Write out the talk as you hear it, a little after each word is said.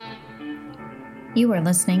You are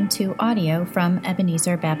listening to audio from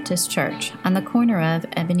Ebenezer Baptist Church on the corner of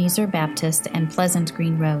Ebenezer Baptist and Pleasant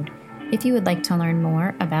Green Road. If you would like to learn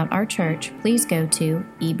more about our church, please go to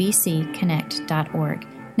ebcconnect.org.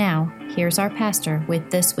 Now, here's our pastor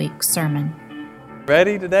with this week's sermon.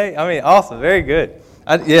 Ready today? Awesome. Very good.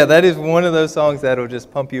 That is one of those songs that will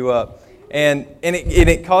just pump you up. And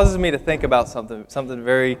it causes me to think about something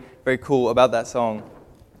very, very cool about that song.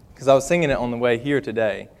 Because I was singing it on the way here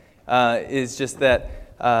today. Is just that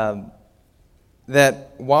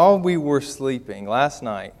while we were sleeping last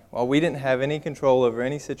night, while we didn't have any control over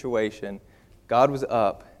any situation, God was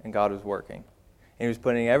up and God was working. And He was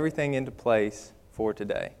putting everything into place for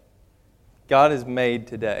today. God has made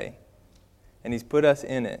today, and He's put us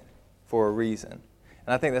in it for a reason.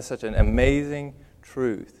 And I think that's such an amazing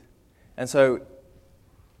truth. And so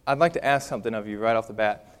I'd like to ask something of you right off the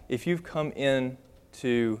bat. If you've come into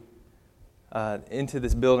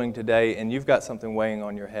this building today and you've got something weighing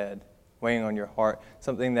on your head, weighing on your heart,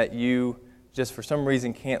 something that you just for some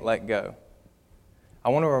reason can't let go, I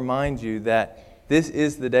want to remind you that this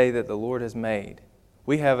is the day that the Lord has made.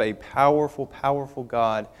 We have a powerful, powerful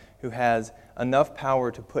God who has enough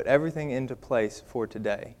power to put everything into place for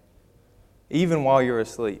today, even while you're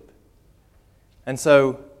asleep. And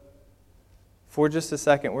so, for just a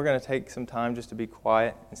second, we're going to take some time just to be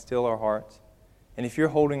quiet and still our hearts. And if you're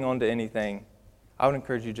holding on to anything, I would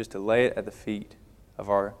encourage you just to lay it at the feet of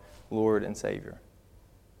our Lord and Savior,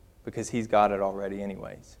 because He's got it already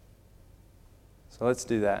anyways. So let's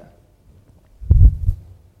do that.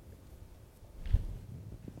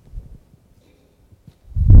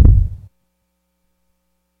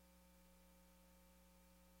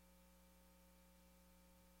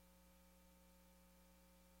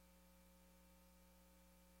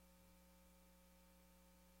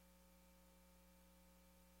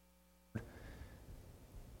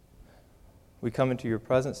 We come into your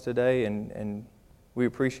presence today, and we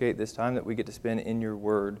appreciate this time that we get to spend in your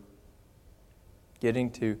word,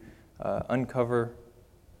 getting to uncover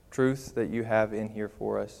truths that you have in here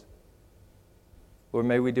for us. Lord,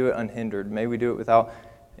 may we do it unhindered. May we do it without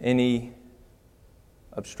any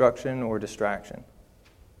obstruction or distraction.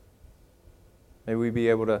 May we be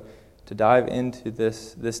able to dive into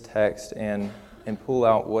this text and pull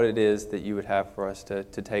out what it is that you would have for us to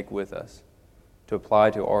take with us, to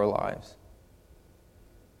apply to our lives.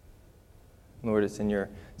 Lord, it's in your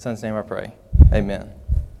Son's name I pray. Amen.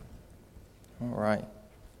 All right.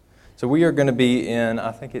 So we are going to be in,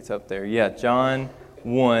 I think it's up there. Yeah, John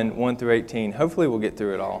 1 through 18. Hopefully we'll get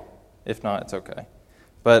through it all. If not, it's okay.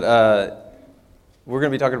 But we're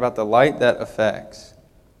going to be talking about the light that affects.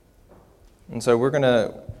 And so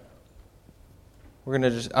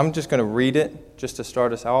I'm just going to read it just to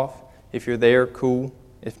start us off. If you're there, cool.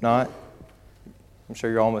 If not, I'm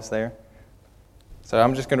sure you're almost there. So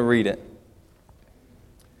I'm just going to read it.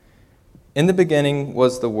 In the beginning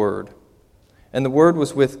was the Word, and the Word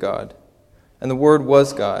was with God, and the Word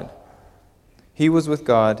was God. He was with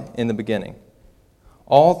God in the beginning.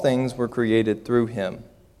 All things were created through Him,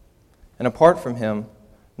 and apart from Him,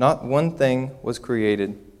 not one thing was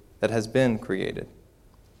created that has been created.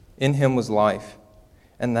 In Him was life,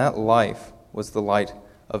 and that life was the light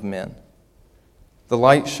of men. The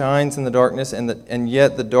light shines in the darkness, and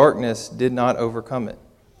yet the darkness did not overcome it.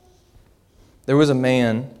 There was a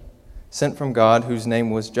man sent from God whose name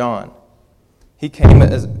was John. He came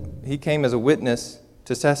as a witness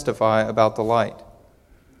to testify about the light,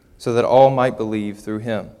 so that all might believe through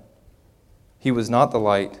him. He was not the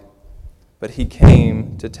light, but he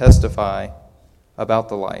came to testify about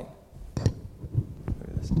the light.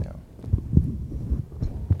 Move this down.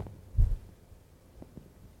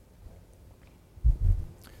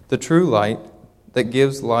 The true light that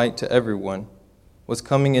gives light to everyone was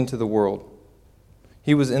coming into the world.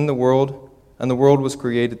 He was in the world, and the world was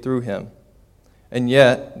created through him. And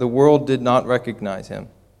yet the world did not recognize him.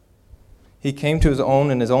 He came to his own,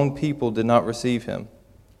 and his own people did not receive him.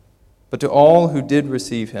 But to all who did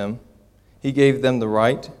receive him, he gave them the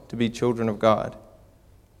right to be children of God,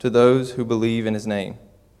 to those who believe in his name,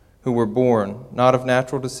 who were born not of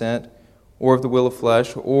natural descent, or of the will of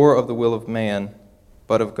flesh, or of the will of man,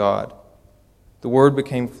 but of God. The Word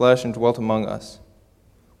became flesh and dwelt among us.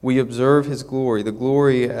 We observe his glory, the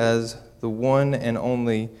glory as the one and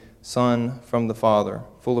only Son from the Father,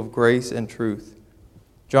 full of grace and truth.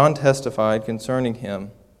 John testified concerning him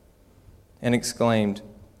and exclaimed,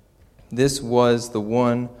 "This was the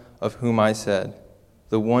one of whom I said,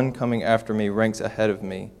 'The one coming after me ranks ahead of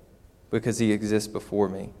me, because he exists before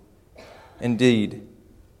me.' Indeed,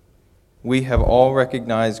 we have all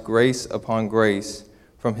recognized grace upon grace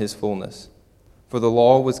from his fullness. For the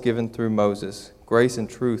law was given through Moses. Grace and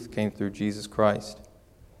truth came through Jesus Christ.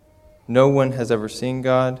 No one has ever seen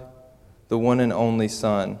God, the one and only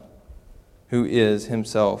Son, who is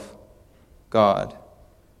himself God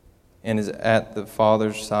and is at the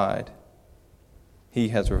Father's side. He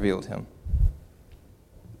has revealed him.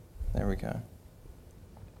 There we go.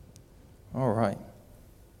 All right.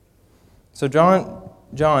 So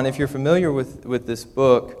John, if you're familiar with this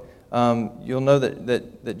book, you'll know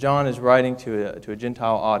that John is writing to a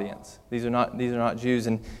Gentile audience. These are not Jews,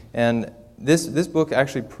 and this book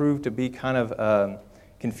actually proved to be kind of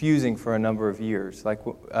confusing for a number of years. Like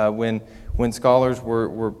when scholars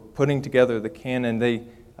were putting together the canon, they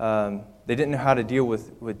didn't know how to deal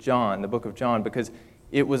with John, the book of John, because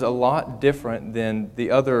it was a lot different than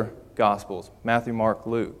the other Gospels, Matthew, Mark,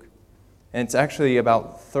 Luke. And it's actually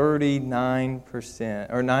about 39%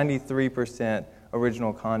 or 93%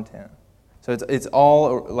 original content. So it's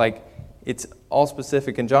all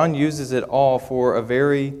specific, and John uses it all for a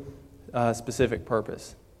very specific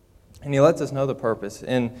purpose. And he lets us know the purpose.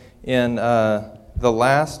 In the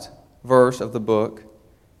last verse of the book,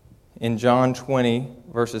 in John 20,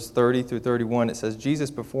 verses 30 through 31, it says, Jesus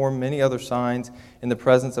performed many other signs in the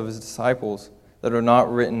presence of his disciples that are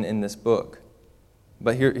not written in this book.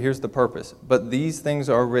 But here's the purpose. But these things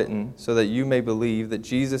are written so that you may believe that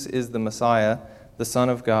Jesus is the Messiah, the Son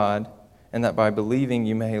of God, and that by believing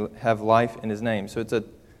you may have life in his name. So it's a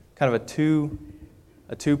kind of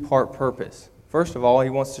a two-part purpose. First of all, he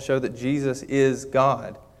wants to show that Jesus is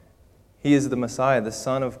God. He is the Messiah, the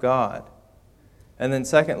Son of God. And then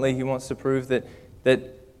secondly, he wants to prove that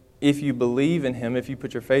if you believe in him, if you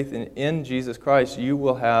put your faith in Jesus Christ, you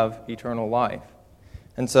will have eternal life.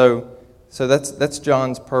 And so that's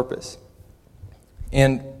John's purpose.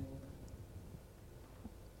 And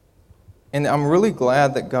I'm really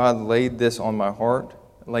glad that God laid this on my heart,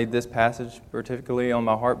 laid this passage particularly on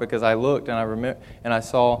my heart, because I looked and I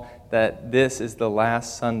saw that this is the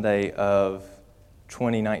last Sunday of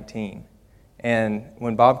 2019. And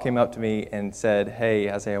when Bob came up to me and said,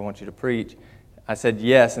 "Hey, Isaiah, I want you to preach," I said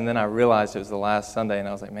yes, and then I realized it was the last Sunday, and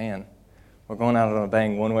I was like, man, we're going out on a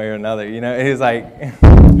bang one way or another. You know, it was like,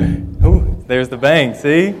 ooh, there's the bang,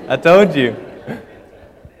 see? I told you.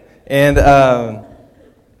 And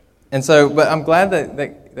so, but I'm glad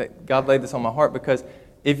that God laid this on my heart, because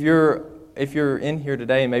if you're in here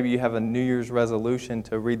today and maybe you have a New Year's resolution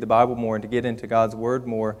to read the Bible more and to get into God's Word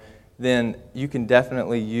more, then you can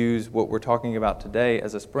definitely use what we're talking about today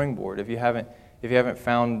as a springboard. If you haven't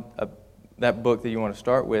found that book that you want to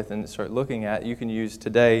start with and start looking at, you can use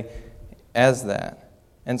today as that.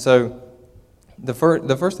 And so the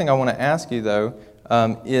first thing I want to ask you, though,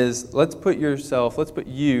 is let's put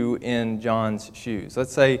you in John's shoes.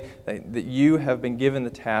 Let's say that you have been given the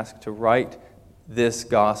task to write this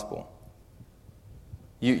gospel.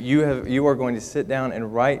 You are going to sit down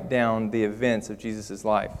and write down the events of Jesus'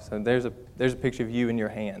 life. So there's a picture of you in your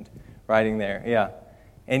hand, writing there. Yeah,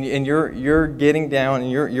 and you're getting down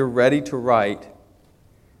and you're ready to write,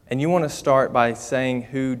 and you want to start by saying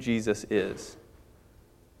who Jesus is.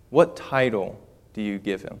 What title do you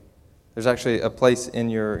give him? There's actually a place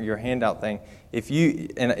in your handout thing. If you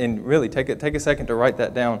and really take a second to write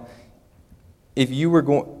that down. If you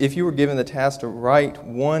were given the task to write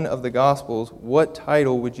one of the Gospels, what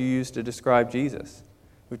title would you use to describe Jesus?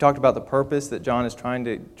 We've talked about the purpose that John is trying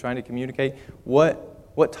to communicate.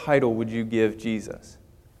 What title would you give Jesus?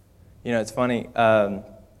 You know, it's funny. A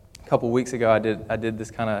couple weeks ago, I did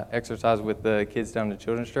this kind of exercise with the kids down at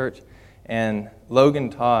Children's Church, and Logan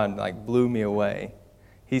Todd blew me away.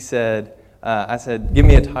 He said, "I said, give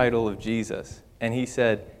me a title of Jesus," and he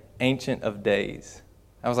said, "Ancient of Days."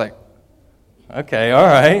 I was like, okay, all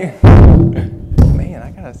right. Man,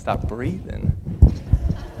 I gotta stop breathing.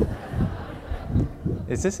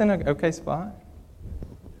 Is this in an okay spot?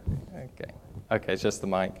 Okay, it's just the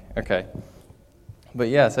mic. Okay, but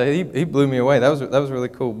yeah, so he blew me away. That was really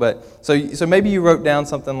cool. But so maybe you wrote down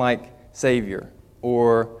something like Savior,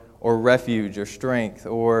 or Refuge, or Strength,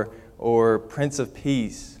 or Prince of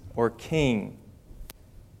Peace, or King.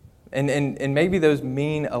 And maybe those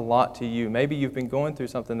mean a lot to you. Maybe you've been going through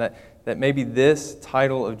something that maybe this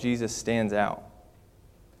title of Jesus stands out.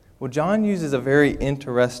 Well, John uses a very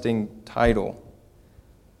interesting title.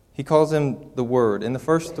 He calls him the Word. In the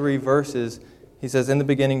first 3 verses, he says, "In the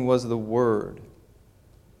beginning was the Word."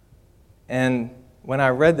 And when I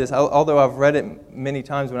read this, although I've read it many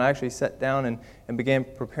times, when I actually sat down and began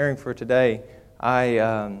preparing for today,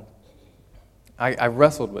 I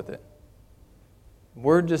wrestled with it.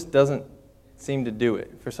 Word just doesn't seem to do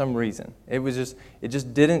it for some reason. It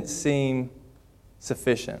just didn't seem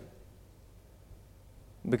sufficient.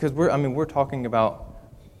 Because we're talking about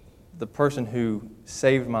the person who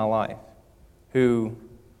saved my life, who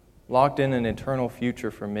locked in an eternal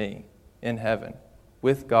future for me in heaven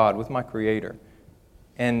with God, with my Creator.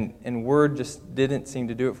 And Word just didn't seem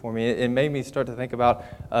to do it for me. It made me start to think about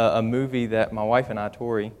a movie that my wife and I,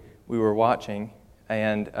 Tori, we were watching.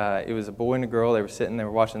 And it was a boy and a girl. They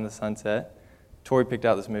were watching the sunset. Tori picked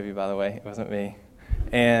out this movie, by the way. It wasn't me.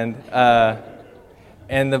 And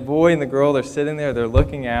the boy and the girl, they're sitting there. They're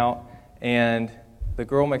looking out. And the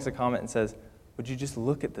girl makes a comment and says, "Would you just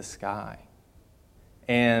look at the sky?"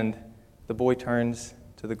 And the boy turns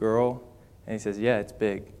to the girl, and he says, "Yeah, it's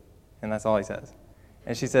big." And that's all he says.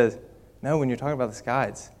 And she says, "No, when you're talking about the sky,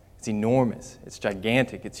 it's enormous. It's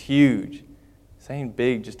gigantic. It's huge. Saying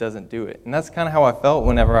big just doesn't do it." And that's kind of how I felt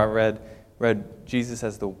whenever I read Jesus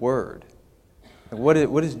as the Word. What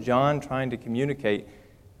is John trying to communicate?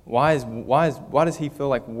 Why does he feel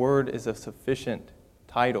like Word is a sufficient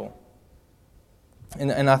title?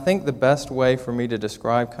 And I think the best way for me to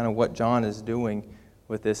describe kind of what John is doing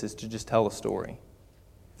with this is to just tell a story.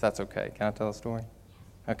 If that's okay. Can I tell a story?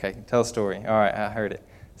 Okay, tell a story. All right, I heard it.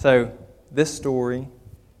 So this story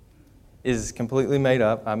is completely made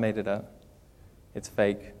up. I made it up. It's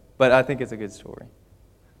fake, but I think it's a good story.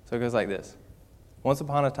 So it goes like this. Once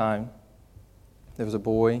upon a time, there was a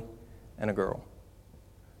boy and a girl,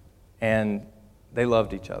 and they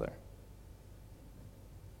loved each other.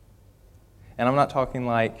 And I'm not talking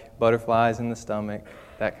like butterflies in the stomach,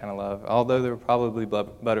 that kind of love, although there were probably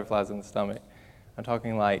butterflies in the stomach. I'm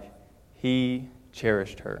talking like he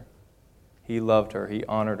cherished her. He loved her. He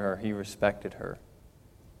honored her. He respected her.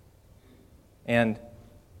 And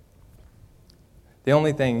the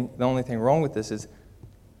only thing wrong with this is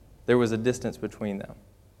there was a distance between them.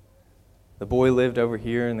 The boy lived over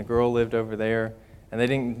here and the girl lived over there, and they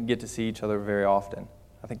didn't get to see each other very often.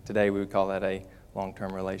 I think today we would call that a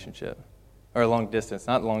long-term relationship. Or long distance,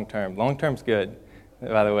 not long-term. Long-term's good,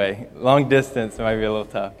 by the way. Long distance might be a little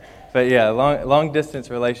tough. But yeah, long-distance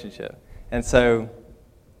relationship. And so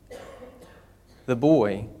the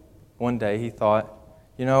boy, one day, he thought,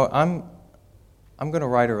 I'm going to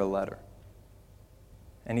write her a letter.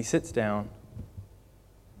 And he sits down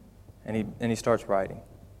and he starts writing.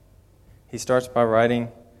 He starts by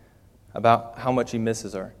writing about how much he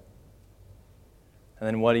misses her, and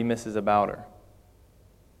then what he misses about her,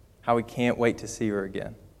 how he can't wait to see her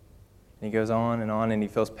again. And he goes on, and he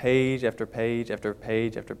fills page after page after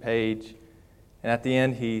page after page. And at the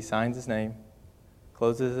end, he signs his name,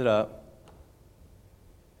 closes it up,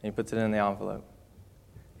 and he puts it in the envelope,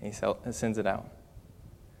 and he sends it out.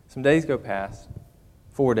 Some days go past,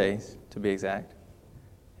 4 days to be exact,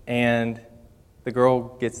 and the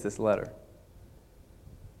girl gets this letter.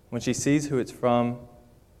 When she sees who it's from,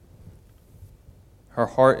 her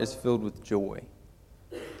heart is filled with joy.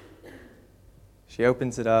 She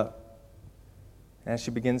opens it up, and as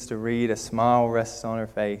she begins to read, a smile rests on her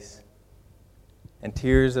face, and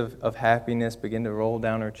tears of happiness begin to roll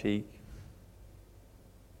down her cheek.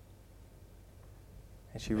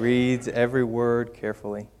 And she reads every word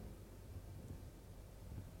carefully,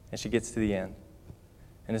 and she gets to the end.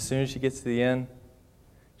 And as soon as she gets to the end,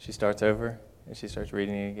 she starts over, and she starts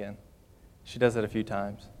reading it again. She does that a few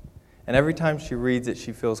times. And every time she reads it,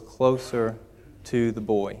 she feels closer to the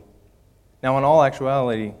boy. Now, in all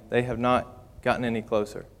actuality, they have not gotten any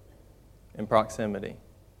closer in proximity.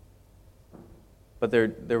 But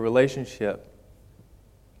their relationship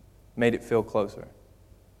made it feel closer.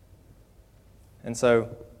 And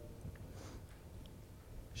so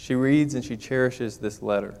she reads and she cherishes this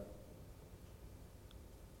letter.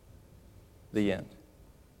 The end.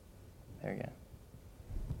 There you go.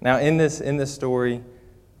 Now, in this story,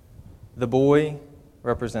 the boy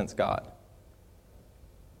represents God.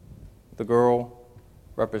 The girl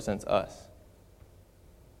represents us.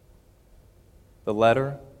 The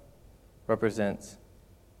letter represents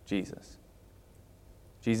Jesus.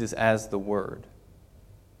 Jesus as the Word.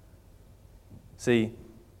 See,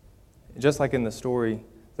 just like in the story,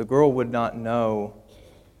 the girl would not know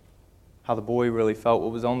how the boy really felt,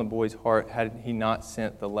 what was on the boy's heart, had he not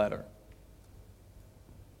sent the letter.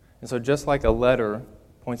 And so just like a letter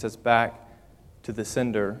points us back to the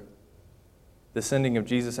sender, the sending of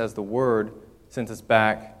Jesus as the Word points us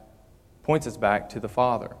back to the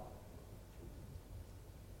Father.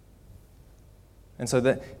 And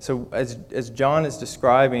so as John is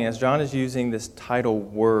describing, as John is using this title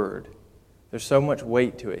Word, there's so much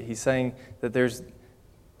weight to it. He's saying that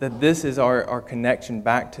this is our connection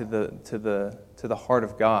back to the heart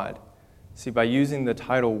of God. See, by using the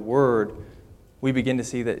title Word, we begin to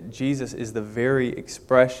see that Jesus is the very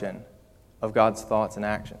expression of God's thoughts and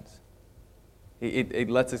actions. It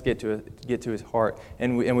lets us get to his heart.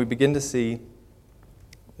 And we begin to see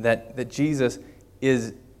that Jesus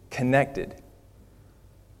is connected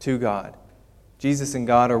to God. Jesus and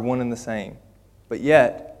God are one and the same. But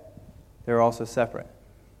yet, they're also separate.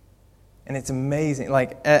 And it's amazing.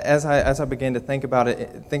 Like, as I began to think about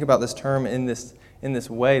it, think about this term in this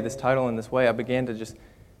way, this title in this way, I began to just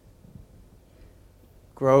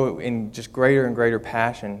grow in just greater and greater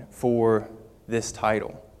passion for this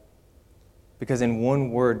title. Because in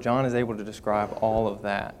one word, John is able to describe all of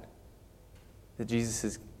that. That Jesus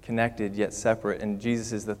is connected yet separate, and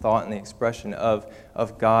Jesus is the thought and the expression of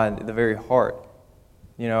God, the very heart.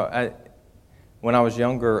 You know, when I was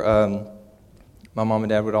younger, my mom and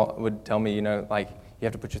dad would tell me, you know, like, you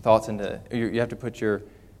have to put your thoughts you have to put your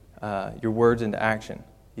words into action.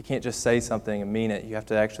 You can't just say something and mean it. You have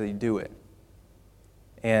to actually do it.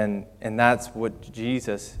 And that's what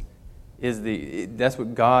Jesus is. That's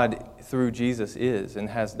what God through Jesus is and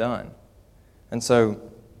has done. And so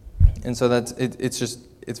that's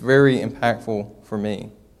it's very impactful for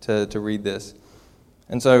me to read this.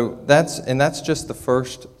 And so that's just the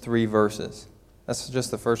first 3 verses. That's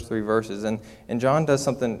just the first 3 verses. And John does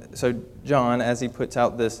something. So John, as he puts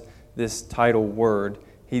out this title word,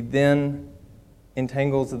 he then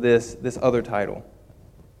entangles this other title,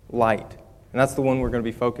 light. And that's the one we're going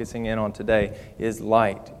to be focusing in on today, is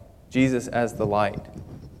light. Jesus as the light.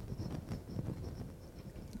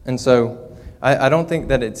 And so I don't think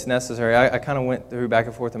that it's necessary. I kind of went through back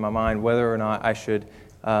and forth in my mind whether or not I should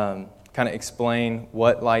kind of explain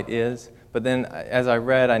what light is. But then as I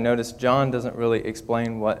read, I noticed John doesn't really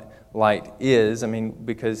explain what light is. I mean,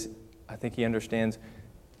 because I think he understands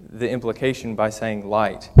the implication by saying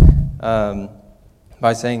light.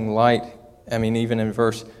 By saying light, I mean, even in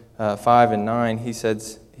verse 5 and 9, he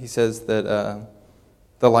says that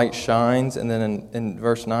the light shines, and then in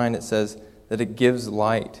verse 9 it says that it gives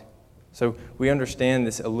light. So we understand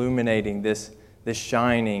this illuminating, this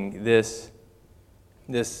shining, this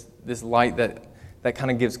light that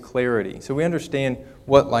kind of gives clarity. So we understand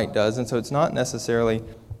what light does, and so it's not necessarily,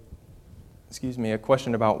 a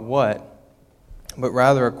question about what, but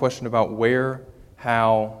rather a question about where,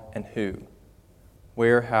 how, and who.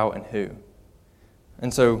 Where, how, and who.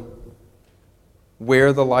 And so,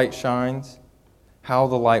 where the light shines, how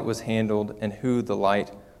the light was handled, and who the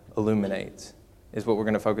light illuminates is what we're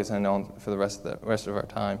going to focus in on for the rest of our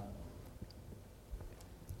time.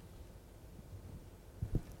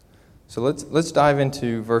 So let's dive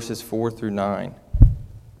into verses 4 through 9.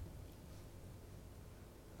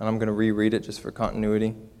 And I'm going to reread it just for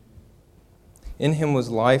continuity. In him was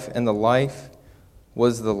life, and the life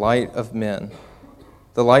was the light of men.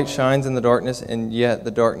 The light shines in the darkness, and yet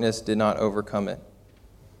the darkness did not overcome it.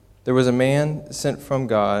 There was a man sent from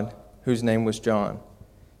God whose name was John.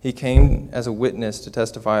 He came as a witness to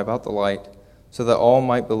testify about the light, so that all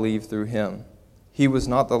might believe through him. He was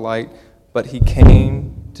not the light, but he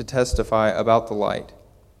came to testify about the light.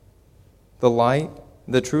 The light,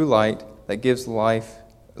 the true light that gives light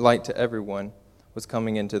to everyone, was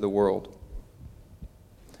coming into the world.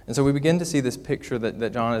 And so we begin to see this picture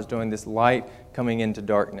that John is doing, this light coming into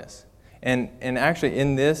darkness. And actually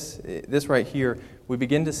in this right here, we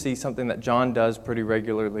begin to see something that John does pretty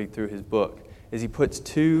regularly through his book, is he puts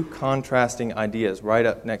 2 contrasting ideas right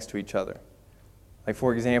up next to each other. Like,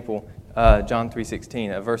 for example, John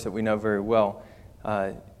 3:16, a verse that we know very well.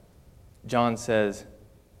 John says,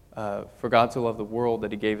 "For God so loved the world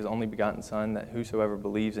that he gave his only begotten Son, that whosoever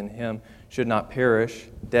believes in him should not perish,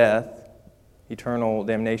 death, eternal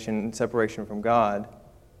damnation, separation from God,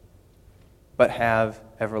 but have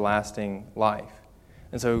everlasting life."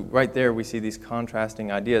 And so right there we see these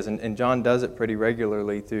contrasting ideas. And John does it pretty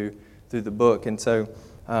regularly through the book. And so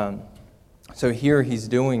here he's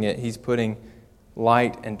doing it. He's putting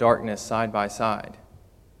light and darkness side by side.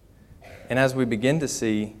 And as we begin to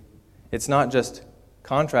see, it's not just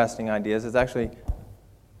contrasting ideas, it's actually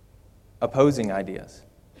opposing ideas.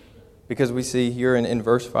 Because we see here in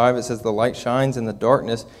verse 5, it says, the light shines in the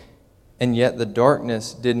darkness, and yet the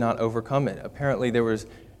darkness did not overcome it. Apparently there was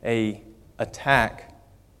an attack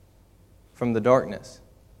from the darkness.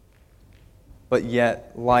 But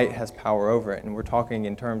yet light has power over it. And we're talking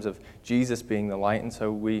in terms of Jesus being the light, and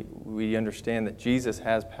so we understand that Jesus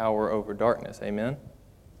has power over darkness. Amen?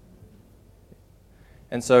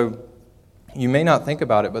 And so you may not think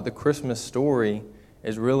about it, but the Christmas story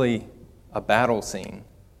is really a battle scene.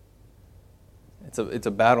 It's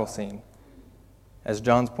a battle scene, as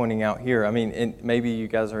John's pointing out here. I mean, maybe you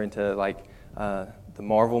guys are into the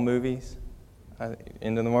Marvel movies.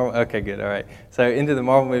 Into the Marvel? Okay, good. All right. So into the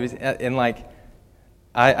Marvel movies, and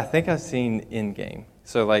I think I've seen Endgame.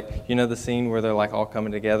 So, like, you know the scene where they're, like, all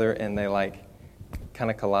coming together and they, like,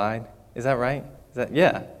 kind of collide? Is that right?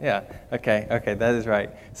 Yeah. Okay, that is right.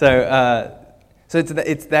 So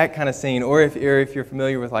it's that kind of scene. Or if you're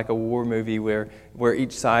familiar with, like, a war movie where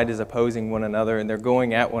each side is opposing one another and they're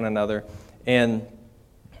going at one another, and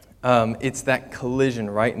it's that collision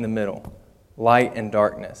right in the middle, light and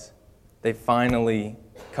darkness. They finally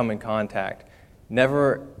come in contact.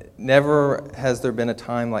 Never has there been a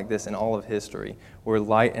time like this in all of history where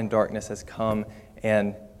light and darkness has come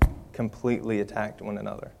and completely attacked one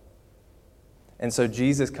another. And so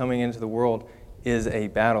Jesus coming into the world is a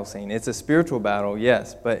battle scene. It's a spiritual battle,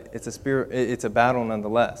 yes, but it's a battle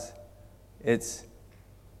nonetheless. It's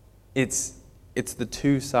the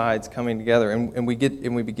two sides coming together, and we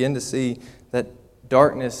begin to see that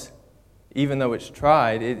darkness, even though it's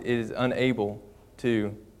tried, it is unable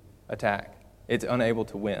to attack. It's unable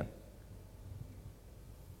to win.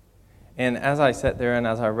 And as I sat there and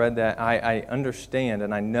as I read that, I understand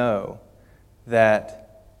and I know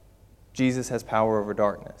that Jesus has power over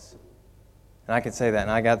darkness. And I can say that,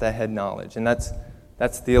 and I got that head knowledge. And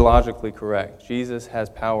that's theologically correct. Jesus has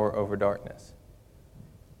power over darkness.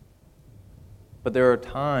 But there are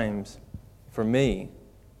times, for me,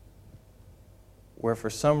 where for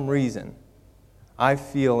some reason, I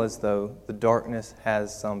feel as though the darkness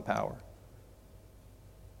has some power.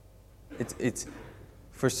 It's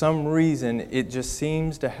for some reason, it just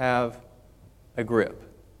seems to have a grip.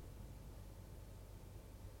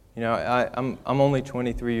 You know, I'm only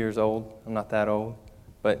 23 years old. I'm not that old,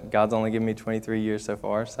 but God's only given me 23 years so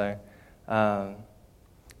far. So,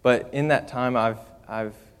 but in that time,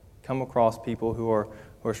 I've come across people who are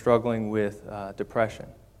struggling with depression,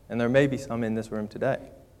 and there may be some in this room today.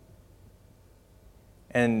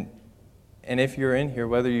 And if you're in here,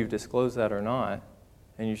 whether you've disclosed that or not,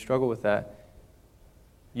 and you struggle with that,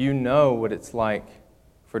 you know what it's like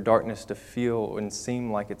for darkness to feel and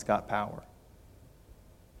seem like it's got power.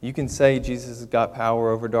 You can say Jesus has got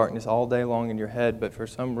power over darkness all day long in your head, but for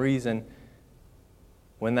some reason,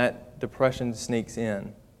 when that depression sneaks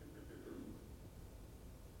in,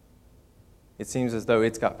 it seems as though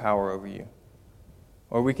it's got power over you.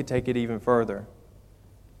 Or we could take it even further.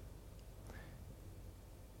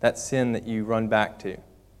 That sin that you run back to.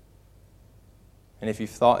 And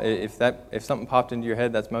if something popped into your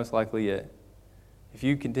head, that's most likely it. If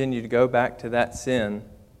you continue to go back to that sin,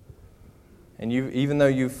 and even though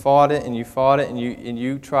you fought it and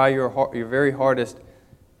you try your very hardest,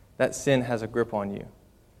 that sin has a grip on you.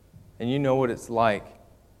 And you know what it's like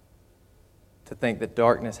to think that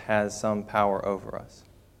darkness has some power over us.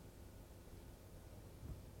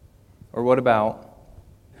 Or what about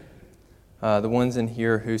the ones in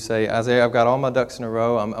here who say, Isaiah, I've got all my ducks in a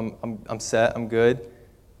row, I'm set, I'm good.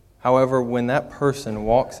 However, when that person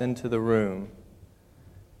walks into the room,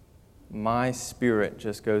 my spirit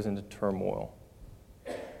just goes into turmoil.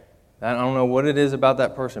 I don't know what it is about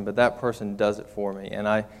that person, but that person does it for me. And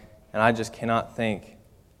I just cannot think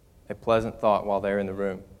a pleasant thought while they're in the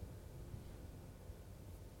room.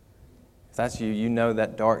 If that's you, you know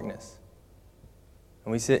that darkness.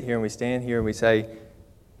 And we sit here and we stand here and we say,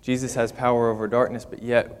 Jesus has power over darkness, but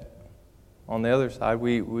yet, on the other side,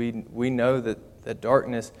 we know that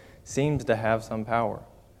darkness seems to have some power.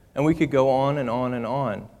 And we could go on and on and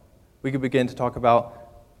on. We could begin to talk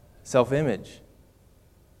about self-image.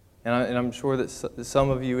 And I'm sure that some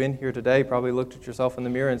of you in here today probably looked at yourself in the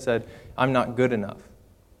mirror and said, I'm not good enough.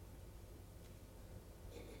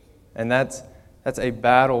 And that's a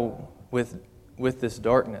battle with this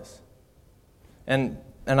darkness. And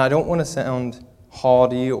I don't want to sound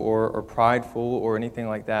haughty or prideful or anything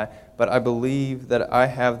like that, but I believe that I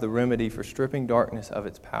have the remedy for stripping darkness of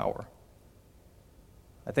its power.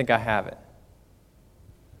 I think I have it.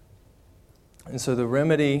 And so the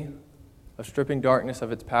remedy of stripping darkness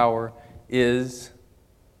of its power is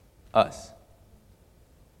us.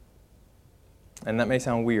 And that may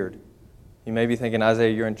sound weird. You may be thinking,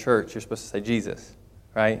 Isaiah, you're in church, you're supposed to say Jesus,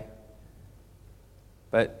 right?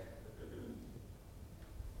 But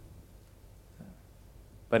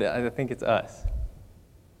I think it's us.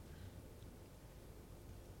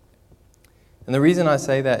 And the reason I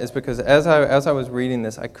say that is because as I was reading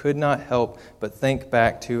this, I could not help but think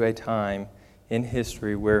back to a time in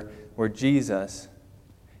history where Jesus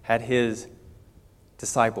had his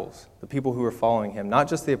disciples, the people who were following him, not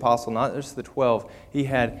just the apostle, not just the 12. He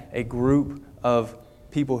had a group of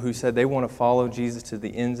people who said they want to follow Jesus to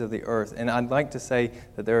the ends of the earth. And I'd like to say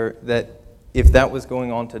that if that was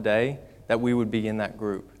going on today, that we would be in that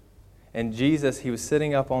group. And Jesus, he was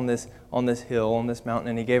sitting up on this hill, on this mountain,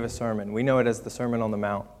 and he gave a sermon. We know it as the Sermon on the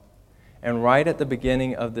Mount. And right at the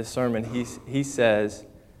beginning of this sermon, he says,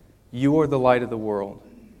 "You are the light of the world."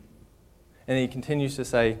 And he continues to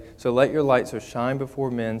say, "So let your light so shine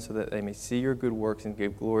before men so that they may see your good works and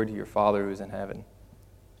give glory to your Father who is in heaven."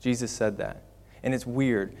 Jesus said that. And it's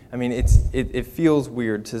weird. I mean, it feels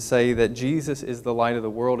weird to say that Jesus is the light of the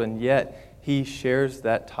world, and yet he shares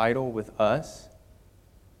that title with us.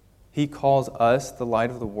 He calls us the light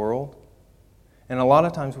of the world. And a lot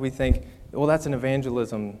of times we think, well, that's an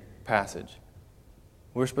evangelism passage.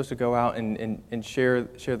 We're supposed to go out and share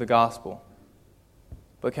the gospel.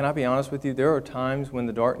 But can I be honest with you? There are times when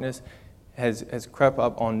the darkness has crept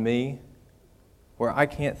up on me where I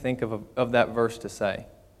can't think of that verse to say.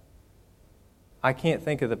 I can't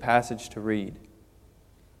think of the passage to read.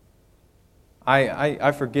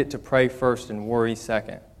 I forget to pray first and worry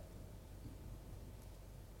second.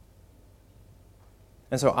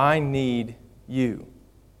 And so I need you.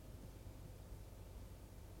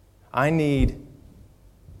 I need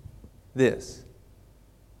this.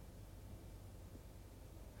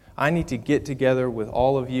 I need to get together with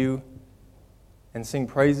all of you and sing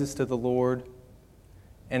praises to the Lord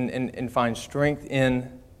and find strength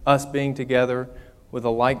in us being together with a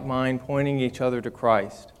like mind, pointing each other to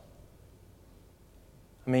Christ.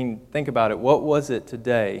 I mean, think about it. What was it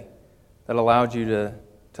today that allowed you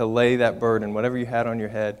to lay that burden, whatever you had on your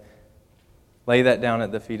head, lay that down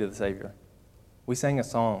at the feet of the Savior? We sang a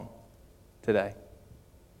song today.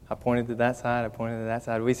 I pointed to that side, I pointed to that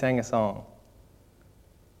side. We sang a song.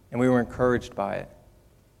 And we were encouraged by it.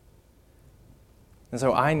 And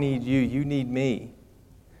so I need you, you need me.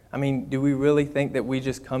 I mean, do we really think that we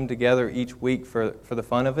just come together each week for the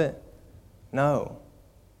fun of it? No.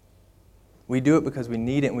 We do it because we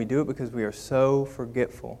need it, and we do it because we are so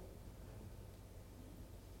forgetful.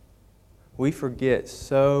 We forget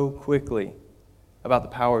so quickly about the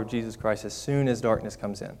power of Jesus Christ as soon as darkness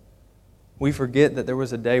comes in. We forget that there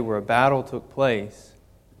was a day where a battle took place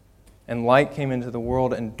and light came into the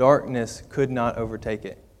world and darkness could not overtake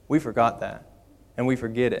it. We forgot that, and we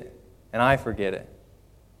forget it, and I forget it.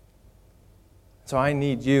 So I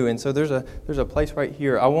need you, and so there's a place right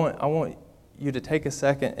here. I want you to take a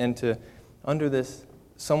second and to, under this,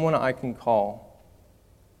 someone I can call.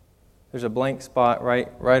 There's a blank spot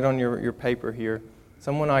right on your paper here.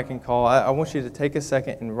 Someone I can call. I want you to take a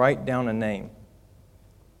second and write down a name.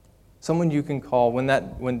 Someone you can call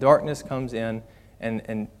when darkness comes in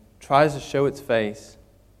and tries to show its face.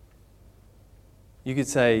 You could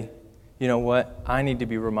say, you know what? I need to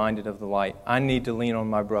be reminded of the light. I need to lean on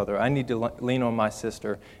my brother. I need to lean on my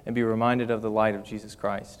sister and be reminded of the light of Jesus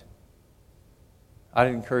Christ. I'd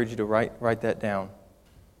encourage you to write that down.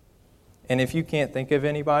 And if you can't think of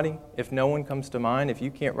anybody, if no one comes to mind, if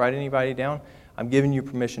you can't write anybody down, I'm giving you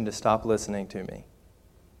permission to stop listening to me.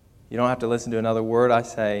 You don't have to listen to another word I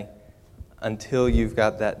say until you've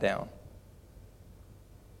got that down.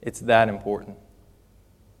 It's that important.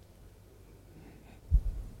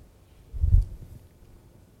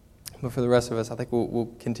 But for the rest of us, I think we'll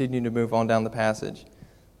continue to move on down the passage.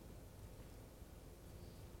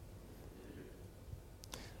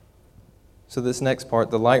 So this next part,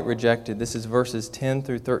 the light rejected, this is verses 10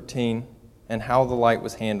 through 13, and how the light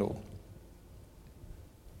was handled.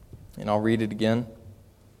 And I'll read it again.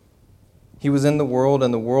 He was in the world,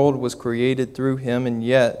 and the world was created through him, and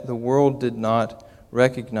yet the world did not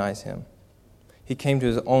recognize him. He came to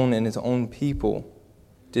his own, and his own people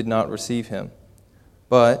did not receive him.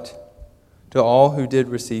 But to all who did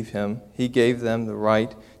receive him, he gave them the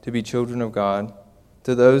right to be children of God,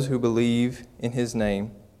 to those who believe in his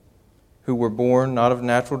name, who were born not of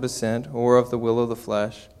natural descent, or of the will of the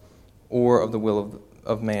flesh, or of the will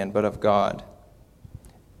of man, but of God.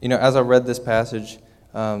 You know, as I read this passage,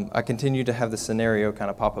 I continue to have the scenario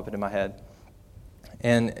kind of pop up into my head.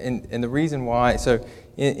 And the reason why, so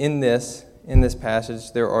in this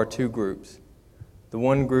passage, there are two groups. The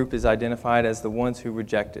one group is identified as the ones who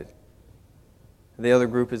rejected. The other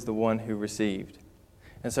group is the one who received.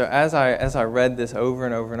 And so as I read this over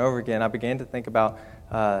and over and over again, I began to think about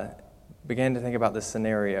this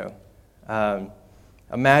scenario.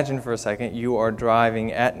 Imagine for a second you are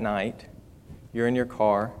driving at night. You're in your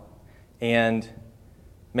car, and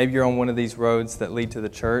maybe you're on one of these roads that lead to the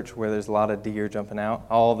church where there's a lot of deer jumping out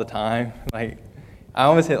all the time. Like, I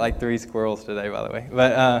almost hit like 3 squirrels today, by the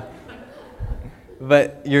way.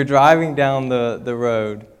 But you're driving down the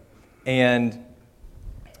road, and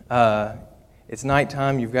it's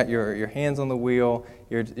nighttime. You've got your hands on the wheel.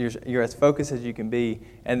 You're as focused as you can be,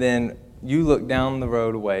 and then you look down the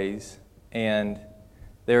road a ways, and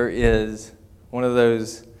there is one of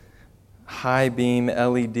those high beam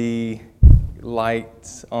LED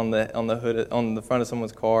lights on the hood, on the front of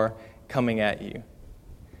someone's car, coming at you.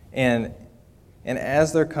 And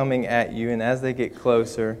as they're coming at you and as they get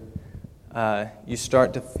closer, you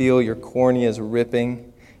start to feel your corneas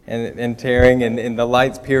ripping and tearing and the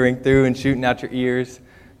lights peering through and shooting out your ears.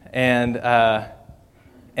 And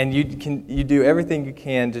you do everything you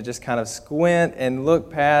can to just kind of squint and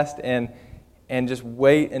look past and just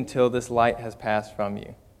wait until this light has passed from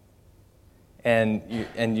you.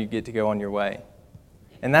 And you get to go on your way.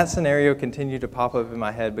 And that scenario continued to pop up in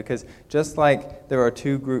my head because just like there are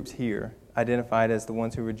two groups here, identified as the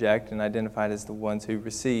ones who reject and identified as the ones who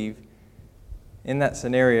receive, in that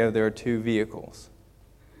scenario there are two vehicles.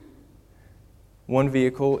 One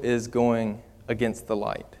vehicle is going against the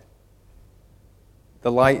light.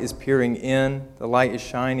 The light is peering in, the light is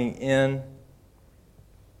shining in,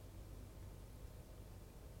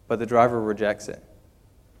 but the driver rejects it,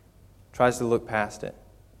 tries to look past it,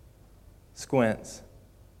 squints,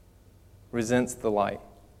 resents the light.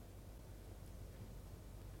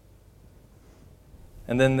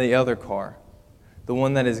 And then the other car, the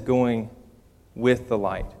one that is going with the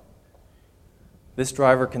light. This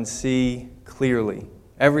driver can see clearly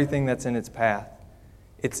everything that's in its path.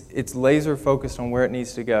 It's laser focused on where it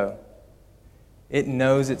needs to go. It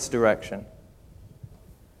knows its direction.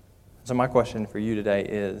 So my question for you today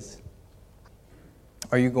is,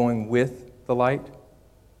 are you going with the light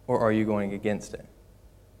or are you going against it?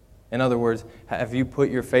 In other words, have you put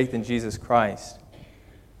your faith in Jesus Christ?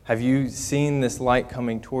 Have you seen this light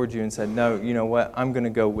coming towards you and said, no, you know what, I'm going to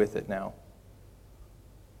go with it now?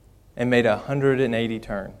 And made a 180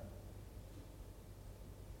 turn.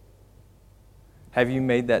 Have you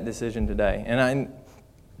made that decision today? And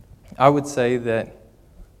I would say that,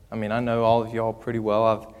 I know all of y'all pretty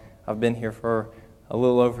well. I've been here for a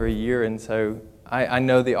little over a year, and so I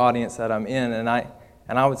know the audience that I'm in, and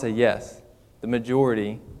I would say yes, the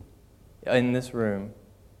majority in this room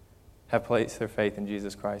have placed their faith in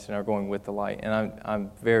Jesus Christ and are going with the light. And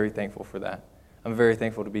I'm very thankful for that. I'm very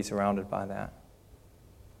thankful to be surrounded by that.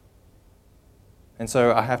 And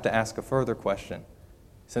so I have to ask a further question,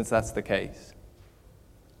 since that's the case.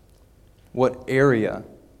 What area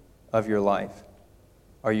of your life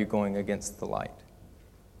are you going against the light?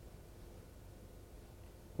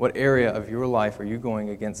 What area of your life are you going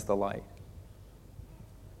against the light?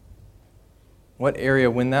 What area,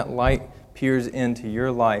 when that light peers into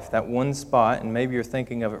your life, that one spot, and maybe you're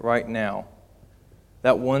thinking of it right now,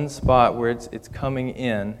 that one spot where it's coming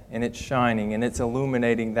in and it's shining and it's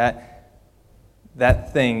illuminating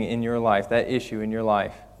that thing in your life, that issue in your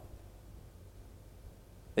life,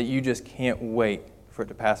 that you just can't wait for it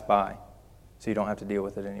to pass by so you don't have to deal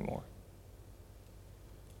with it anymore.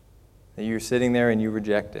 That you're sitting there and you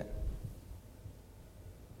reject it.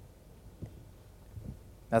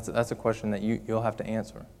 That's a question that you'll have to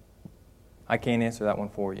answer. I can't answer that one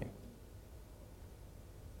for you.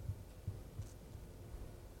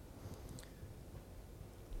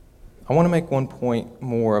 I want to make one point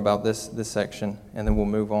more about this section, and then we'll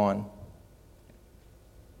move on.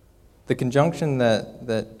 The conjunction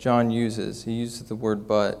that John uses, he uses the word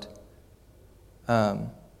but.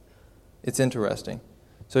 It's interesting.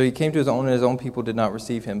 So he came to his own, and his own people did not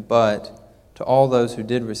receive him, but to all those who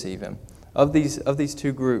did receive him. Of these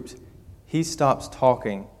two groups, he stops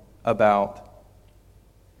talking about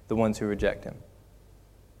the ones who reject him.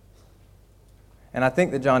 And I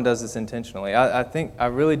think that John does this intentionally. I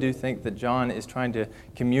really do think that John is trying to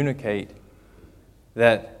communicate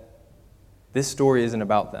that this story isn't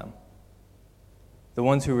about them. The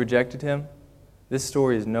ones who rejected him, this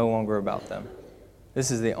story is no longer about them.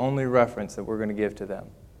 This is the only reference that we're going to give to them.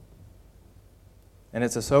 And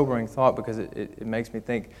it's a sobering thought because it makes me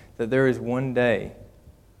think that there is one day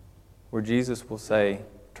where Jesus will say,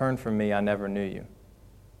 "Turn from me, I never knew you."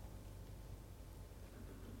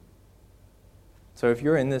 So if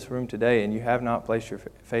you're in this room today and you have not placed your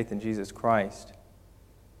faith in Jesus Christ,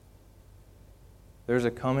 there's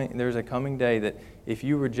a coming day that if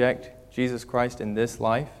you reject Jesus Christ in this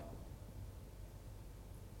life,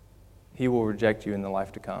 He will reject you in the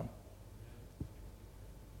life to come.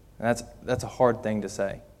 And that's a hard thing to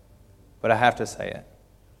say, but I have to say it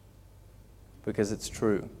because it's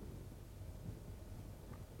true.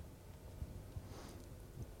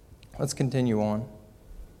 Let's continue on.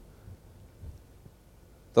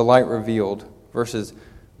 The light revealed, verses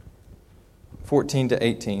 14 to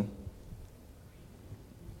 18.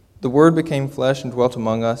 The Word became flesh and dwelt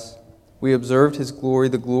among us. We observed His glory,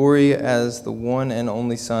 the glory as the one and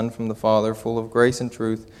only Son from the Father, full of grace and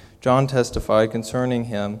truth. John testified concerning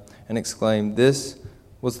Him and exclaimed, "This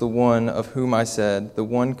was the one of whom I said, 'The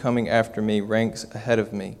one coming after me ranks ahead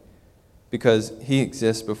of me, because He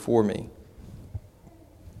exists before me.'"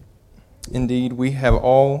 indeed, we have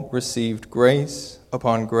all received grace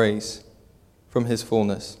upon grace from his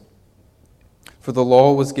fullness. For the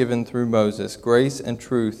law was given through Moses, grace and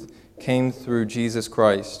truth came through Jesus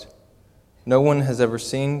Christ. No one has ever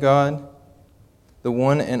seen God, the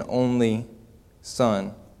one and only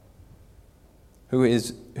Son, who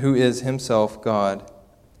is himself God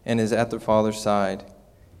and is at the Father's side.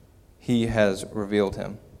 He has revealed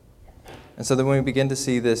him. And so then when we begin to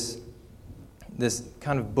see this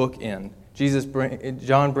kind of bookend,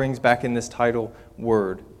 John brings back in this title,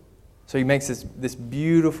 Word. So he makes this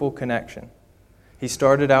beautiful connection. He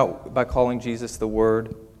started out by calling Jesus the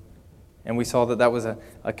Word, and we saw that was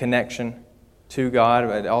a connection to God,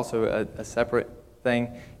 but also a separate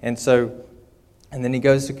thing. And then he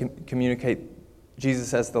goes to communicate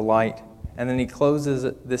Jesus as the light, and then he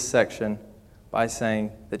closes this section by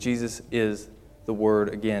saying that Jesus is the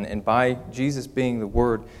Word again. And by Jesus being the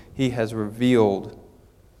Word, he has revealed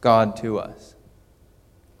God to us.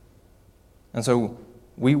 And so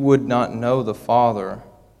we would not know the Father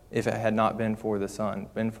if it had not been for the Son,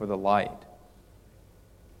 been for the light.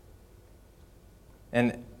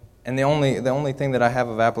 And the only thing that I have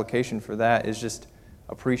of application for that is just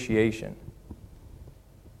appreciation.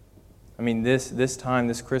 I mean, this time,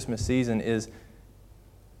 this Christmas season is,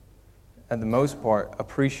 at the most part,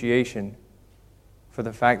 appreciation for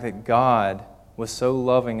the fact that God was so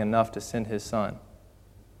loving enough to send his Son.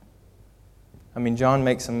 I mean, John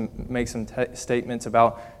makes some statements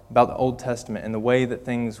about the Old Testament and the way that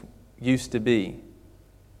things used to be.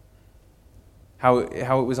 How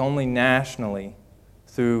it was only nationally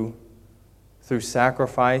through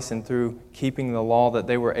sacrifice and through keeping the law that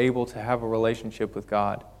they were able to have a relationship with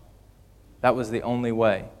God. That was the only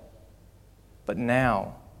way. But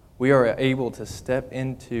now, we are able to step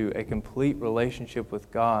into a complete relationship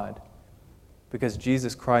with God because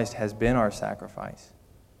Jesus Christ has been our sacrifice.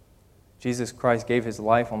 Jesus Christ gave his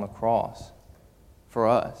life on the cross for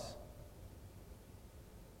us.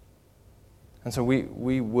 And so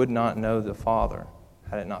we would not know the Father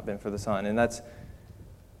had it not been for the Son. And that's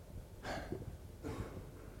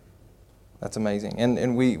amazing.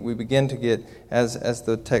 And we begin to get, as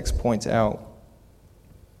the text points out,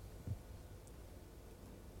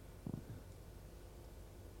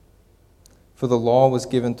 for the law was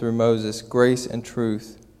given through Moses, grace and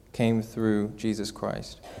truth came through Jesus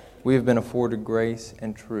Christ. We have been afforded grace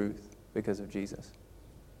and truth because of Jesus.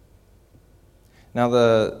 Now,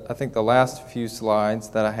 I think the last few slides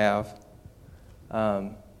that I have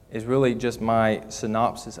is really just my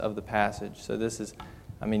synopsis of the passage. So this is,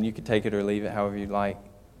 I mean, you could take it or leave it however you'd like.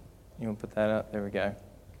 You want to put that up? There we go.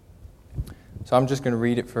 So I'm just going to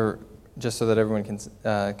read it just so that everyone can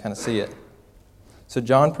kind of see it. So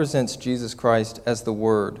John presents Jesus Christ as the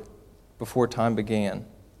Word before time began.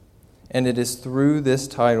 And it is through this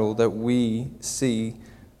title that we see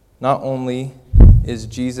not only is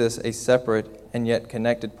Jesus a separate and yet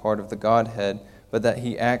connected part of the Godhead, but that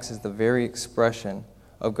he acts as the very expression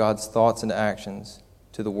of God's thoughts and actions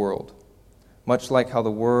to the world. Much like how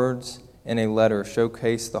the words in a letter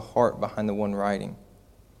showcase the heart behind the one writing.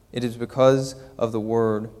 It is because of the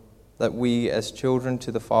Word that we, as children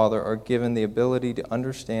to the Father, are given the ability to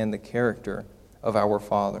understand the character of our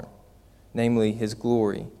Father, namely his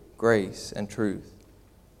glory, grace, and truth.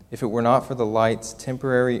 If it were not for the light's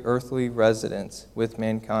temporary earthly residence with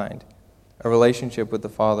mankind, a relationship with the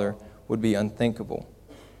Father would be unthinkable,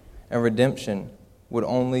 and redemption would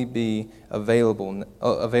only be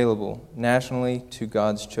available nationally to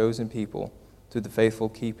God's chosen people through the faithful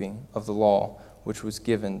keeping of the law which was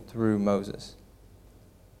given through Moses.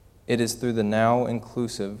 It is through the now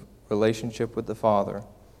inclusive relationship with the Father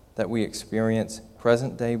that we experience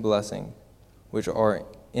present-day blessings, which are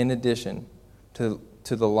in addition to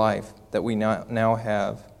the life that we now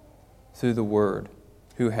have through the Word,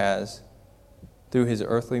 who has, through his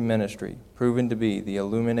earthly ministry, proven to be the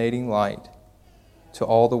illuminating light to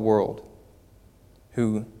all the world,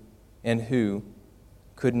 who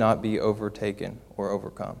could not be overtaken or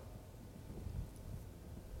overcome.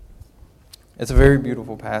 It's a very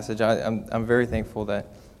beautiful passage. I'm very thankful that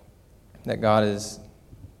God has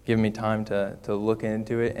given me time to look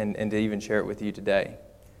into it and to even share it with you today.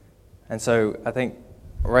 And so I think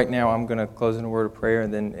right now I'm going to close in a word of prayer,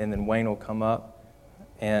 and then Wayne will come up,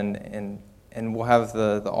 and we'll have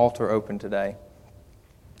the altar open today.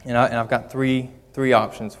 And I've got three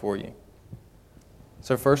options for you.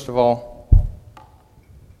 So first of all,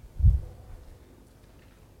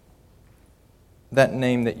 that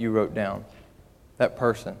name that you wrote down, that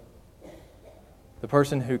person, the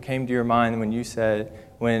person who came to your mind when you said,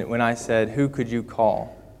 when I said, who could you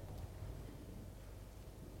call?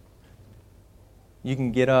 you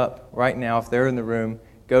can get up right now. If they're in the room,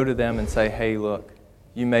 go to them and say, hey, look,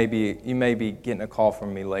 you may be getting a call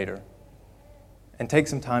from me later. And take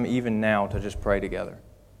some time even now to just pray together.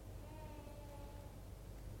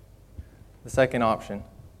 The second option,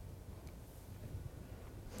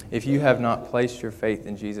 if you have not placed your faith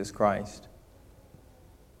in Jesus Christ,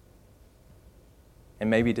 and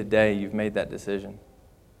maybe today you've made that decision,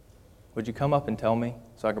 would you come up and tell me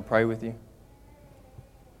so I can pray with you?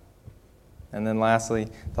 And then lastly,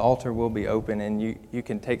 the altar will be open, and you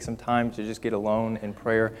can take some time to just get alone in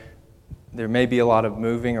prayer. There may be a lot of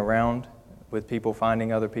moving around with people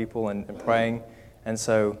finding other people and praying. And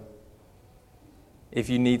so if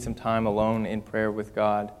you need some time alone in prayer with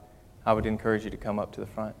God, I would encourage you to come up to the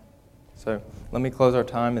front. So let me close our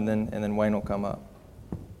time, and then Wayne will come up.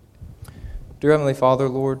 Dear Heavenly Father,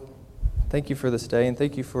 Lord, thank you for this day, and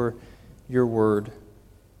thank you for your word.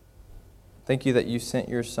 Thank you that you sent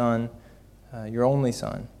your Son, your only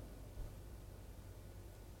Son,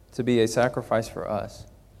 to be a sacrifice for us.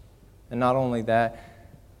 And not only that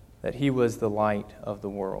he was the light of the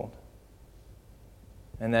world.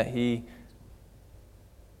 And that he,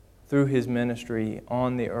 through his ministry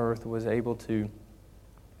on the earth, was able to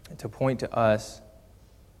point to us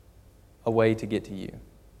a way to get to you.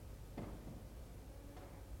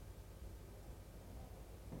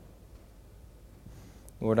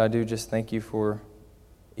 Lord, I do just thank you for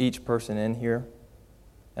each person in here.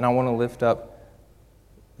 And I want to lift up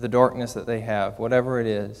the darkness that they have, whatever it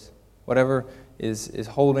is, whatever is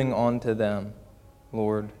holding on to them,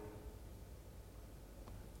 Lord.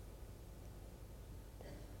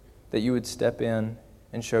 That you would step in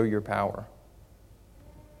and show your power.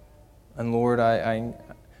 And Lord, I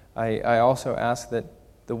also ask that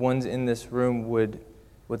the ones in this room would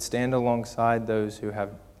stand alongside those who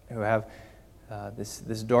have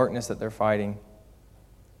this darkness that they're fighting,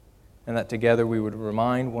 and that together we would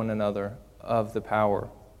remind one another of the power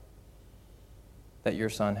that your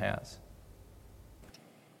Son has.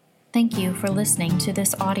 Thank you for listening to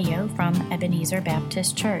this audio from Ebenezer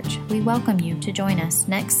Baptist Church. We welcome you to join us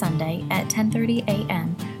next Sunday at 10:30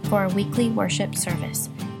 a.m. for our weekly worship service.